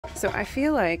So I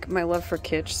feel like my love for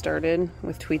Kitsch started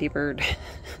with Tweety Bird.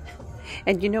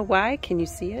 And you know why? Can you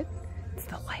see it? It's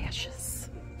the lashes.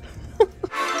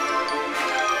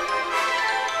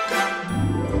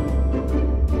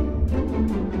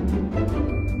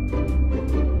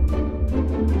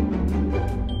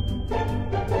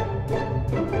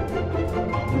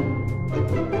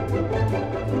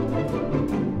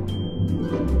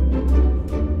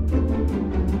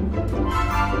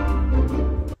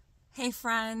 Hey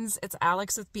friends, it's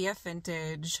Alex with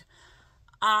bfVintage.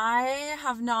 I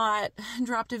have not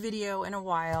dropped a video in a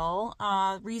while.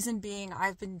 Reason being,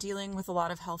 I've been dealing with a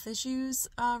lot of health issues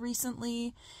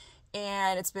recently,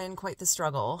 and it's been quite the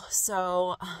struggle.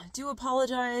 So do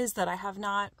apologize that I have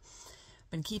not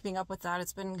been keeping up with that.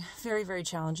 It's been very, very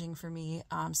challenging for me.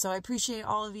 So I appreciate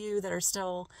all of you that are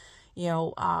still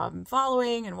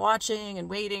following and watching and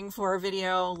waiting for a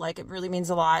video. Like, it really means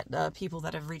a lot, people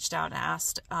that have reached out and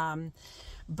asked.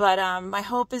 But my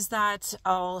hope is that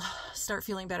I'll start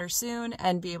feeling better soon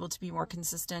and be able to be more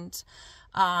consistent.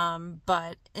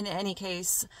 But in any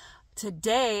case,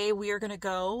 today we are going to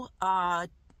go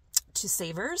to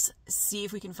Savers, see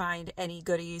if we can find any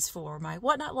goodies for my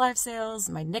Whatnot live sales,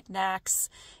 my NIKNAX,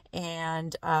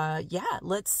 and yeah,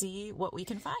 let's see what we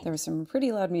can find. There was some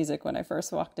pretty loud music when I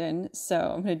first walked in, so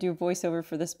I'm going to do a voiceover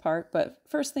for this part. But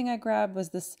first thing I grabbed was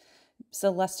this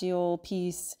celestial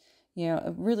piece. You know,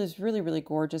 it was really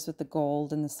gorgeous with the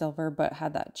gold and the silver, but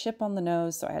had that chip on the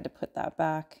nose, so I had to put that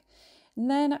back. And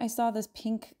then I saw this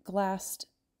pink glass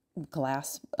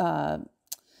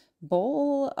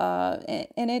bowl, and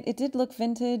it did look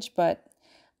vintage, but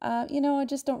you know, I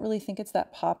just don't really think it's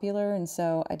that popular, and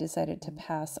so I decided to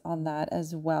pass on that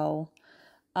as well.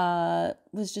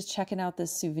 Was just checking out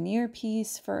this souvenir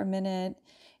piece for a minute,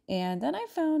 and then I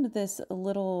found this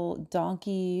little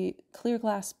donkey clear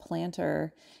glass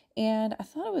planter, and I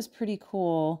thought it was pretty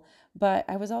cool, but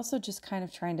I was also just kind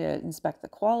of trying to inspect the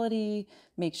quality,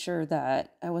 make sure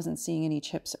that I wasn't seeing any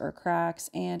chips or cracks,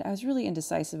 and I was really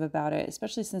indecisive about it,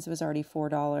 especially since it was already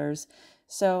 $4.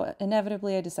 So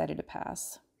inevitably I decided to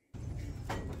pass.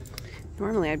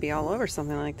 Normally I'd be all over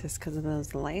something like this because of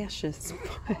those lashes,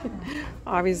 but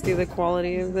obviously the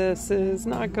quality of this is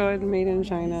not good, made in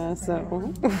China, so we're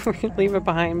going to leave it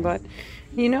behind. But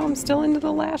you know, I'm still into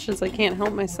the lashes. I can't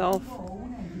help myself.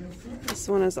 This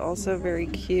one is also very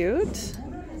cute.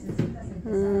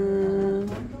 I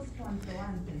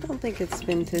don't think it's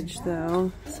vintage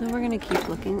though, so we're going to keep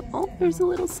looking. Oh, there's a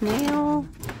little snail.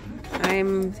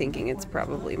 I'm thinking it's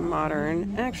probably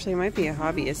modern. Actually, it might be a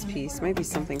hobbyist piece. It might be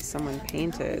something someone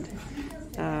painted.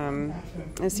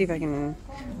 Let's see if I can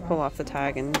pull off the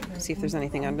tag and see if there's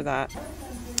anything under that.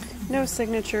 No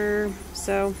signature,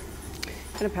 so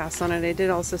I'm gonna pass on it. I did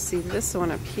also see this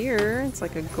one up here. It's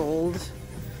like a gold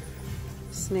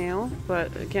snail,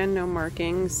 but again, no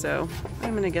markings, so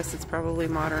I'm gonna guess it's probably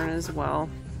modern as well.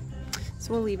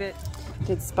 So we'll leave it.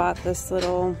 Did spot this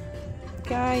little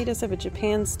guy. He does have a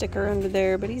Japan sticker under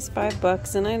there, but he's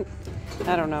 $5, and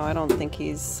I don't know, I don't think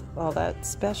he's all that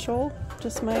special,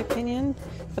 just my opinion.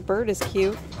 The bird is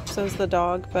cute, so is the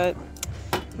dog, but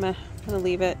meh, I'm gonna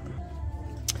leave it.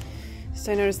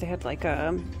 So I noticed they had like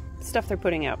stuff they're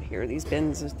putting out here, these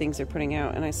bins of things they're putting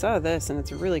out, and I saw this and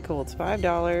it's really cool. It's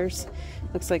 $5.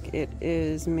 Looks like it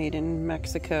is made in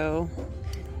Mexico,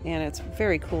 and it's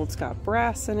very cool. It's got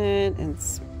brass in it and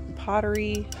it's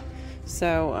pottery,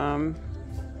 so I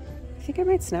think I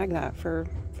might snag that for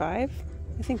 $5.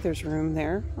 I think there's room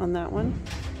there on that one.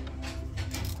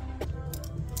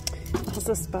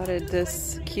 Also spotted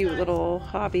this cute little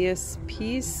hobbyist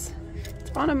piece. It's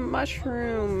on a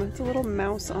mushroom. It's a little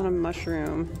mouse on a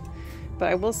mushroom. But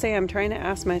I will say, I'm trying to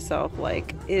ask myself,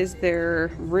 like, is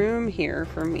there room here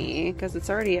for me? Because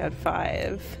it's already at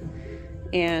 $5.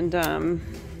 And oh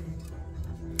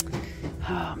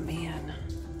man,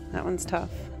 that one's tough.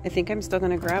 I think I'm still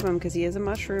going to grab him because he is a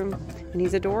mushroom and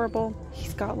he's adorable.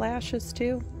 He's got lashes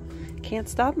too. Can't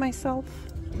stop myself.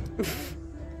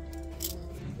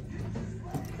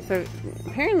 So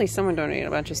apparently someone donated a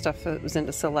bunch of stuff that was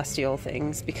into celestial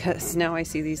things, because now I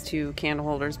see these two candle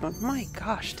holders, but my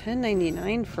gosh,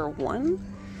 $10.99 for one?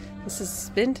 This is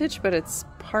vintage, but it's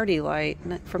party light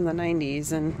from the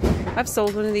 90s, and I've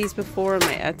sold one of these before on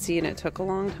my Etsy, and it took a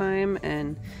long time,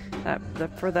 and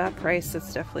for that price,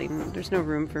 it's definitely, there's no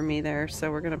room for me there,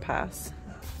 so we're gonna pass.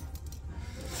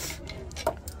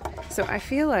 So I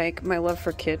feel like my love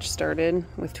for Kitsch started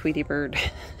with Tweety Bird.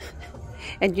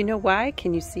 And you know why?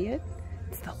 Can you see it?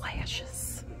 It's the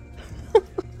lashes.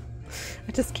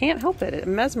 I just can't help it.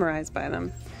 I'm mesmerized by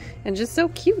them. And just so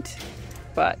cute.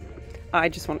 But I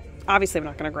just want, obviously I'm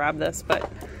not going to grab this, but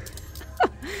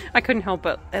I couldn't help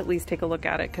but at least take a look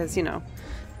at it because, you know,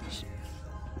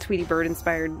 Tweety Bird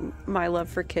inspired my love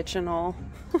for Kitsch and all.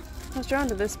 I was drawn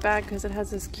to this bag because it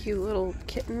has this cute little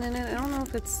kitten in it. I don't know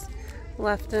if it's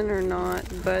left in or not,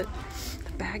 but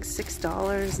the bag's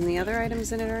 $6 and the other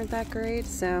items in it aren't that great,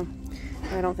 so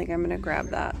I don't think I'm gonna grab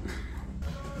that.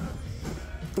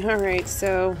 Alright,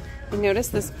 so I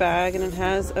noticed this bag and it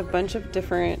has a bunch of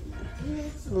different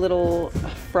little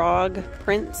frog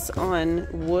prints on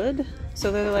wood,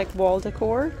 so they're like wall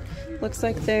decor. Looks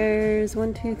like there's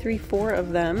 1, 2, 3, 4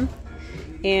 of them,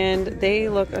 and they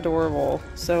look adorable.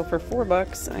 So for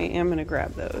 $4, I am gonna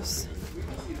grab those.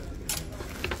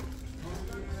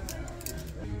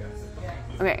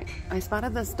 Okay, I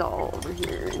spotted this doll over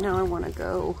here. Now I want to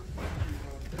go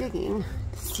digging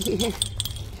to see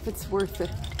if it's worth it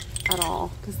at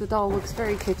all, because the doll looks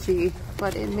very kitschy,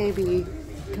 but it may be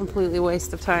completely a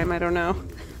waste of time. I don't know.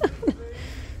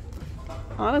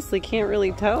 Honestly, can't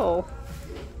really tell.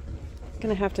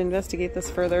 Gonna have to investigate this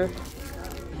further.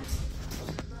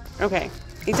 Okay,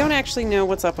 I don't actually know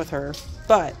what's up with her,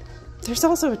 but there's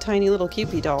also a tiny little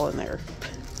Cupid doll in there.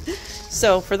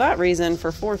 So for that reason,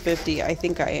 for $4.50, I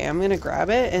think I am gonna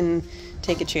grab it and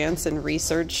take a chance and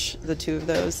research the two of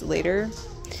those later.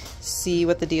 See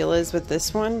what the deal is with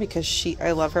this one, because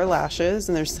I love her lashes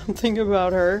and there's something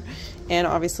about her, and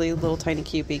obviously little tiny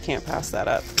Cupid can't pass that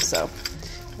up. So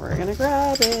we're gonna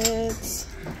grab it.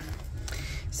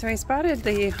 So I spotted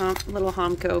the little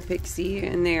Homco pixie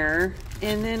in there,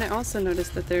 and then I also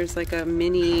noticed that there's like a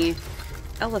mini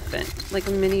elephant, like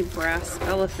a mini brass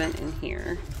elephant in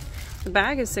here. The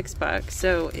bag is $6,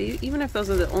 so even if those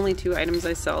are the only two items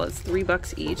I sell, it's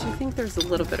 $3 each. I think there's a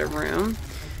little bit of room.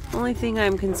 The only thing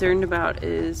I'm concerned about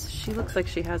is she looks like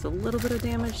she has a little bit of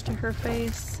damage to her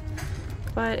face,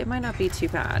 but it might not be too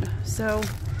bad. So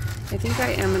I think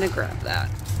I am gonna grab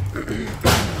that.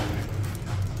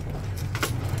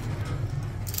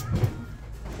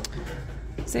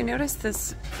 So I noticed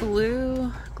this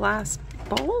blue glass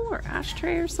bowl or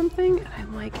ashtray or something, and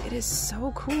I'm like, it is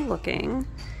so cool looking.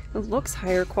 It looks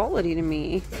higher quality to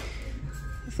me.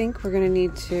 I think we're gonna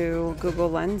need to Google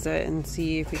Lens it and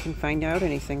see if we can find out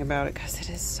anything about it, because it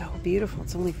is so beautiful.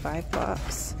 It's only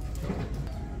 $5.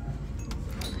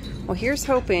 Well, here's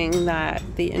hoping that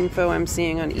the info I'm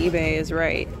seeing on eBay is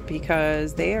right,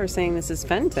 because they are saying this is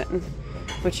Fenton,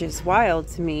 which is wild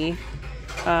to me.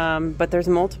 But there's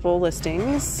multiple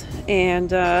listings, and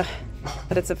but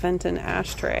it's a Fenton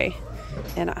ashtray,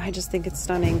 and I just think it's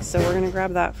stunning, so we're gonna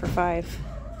grab that for $5.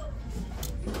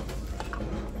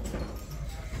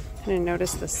 And I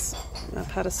noticed this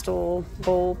pedestal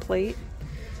bowl plate.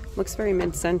 Looks very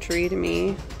mid-century to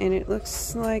me, and it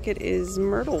looks like it is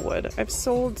myrtle wood. I've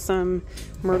sold some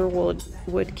myrtle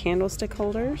wood candlestick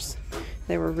holders.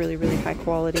 They were really, really high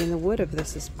quality, and the wood of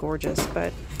this is gorgeous,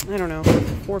 but I don't know,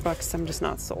 for $4 I'm just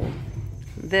not sold.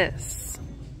 This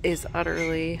is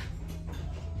utterly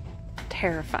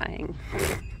terrifying.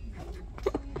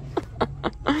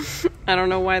 I don't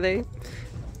know why they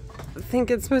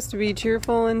think it's supposed to be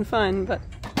cheerful and fun, but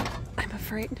I'm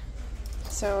afraid.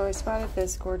 So I spotted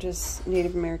this gorgeous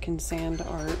Native American sand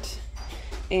art,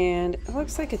 and it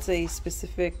looks like it's a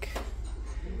specific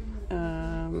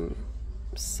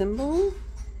symbol.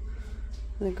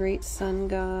 The great sun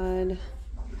god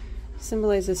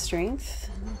symbolizes strength,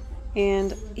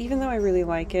 and even though I really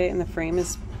like it and the frame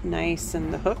is nice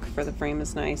and the hook for the frame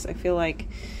is nice, I feel like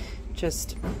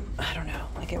just, I don't know,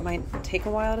 like it might take a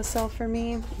while to sell for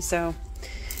me. So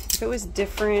if it was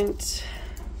different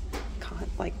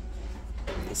like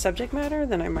subject matter,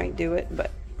 then I might do it,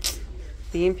 but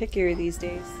being pickier these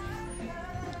days.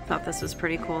 Thought this was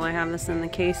pretty cool. I have this in the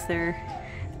case there.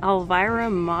 Elvira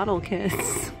model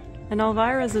kits. And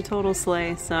Elvira is a total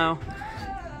slay, so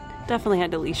definitely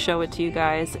had to at least show it to you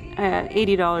guys.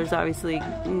 $80 obviously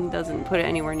doesn't put it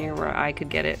anywhere near where I could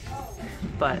get it,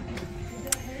 but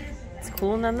it's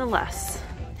cool nonetheless.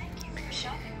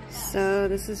 So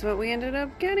this is what we ended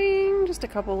up getting. Just a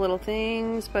couple little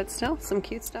things, but still some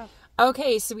cute stuff.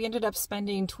 Okay, so we ended up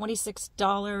spending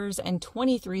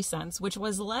 $26.23, which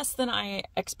was less than I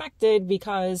expected,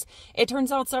 because it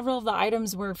turns out several of the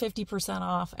items were 50%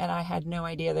 off, and I had no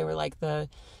idea they were like the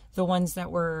ones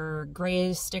that were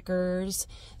gray stickers.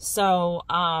 So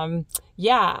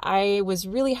yeah, I was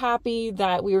really happy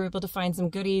that we were able to find some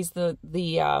goodies. The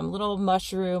little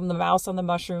mushroom, the mouse on the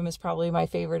mushroom, is probably my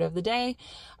favorite of the day.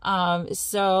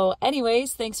 So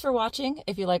anyways, thanks for watching.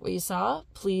 If you like what you saw,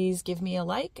 please give me a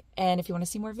like, and if you want to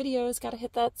see more videos, gotta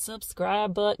hit that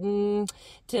subscribe button.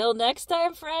 Till next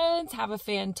time, friends, have a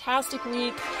fantastic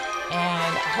week,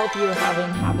 and I hope you're having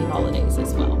happy holidays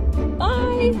as well.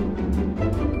 Bye!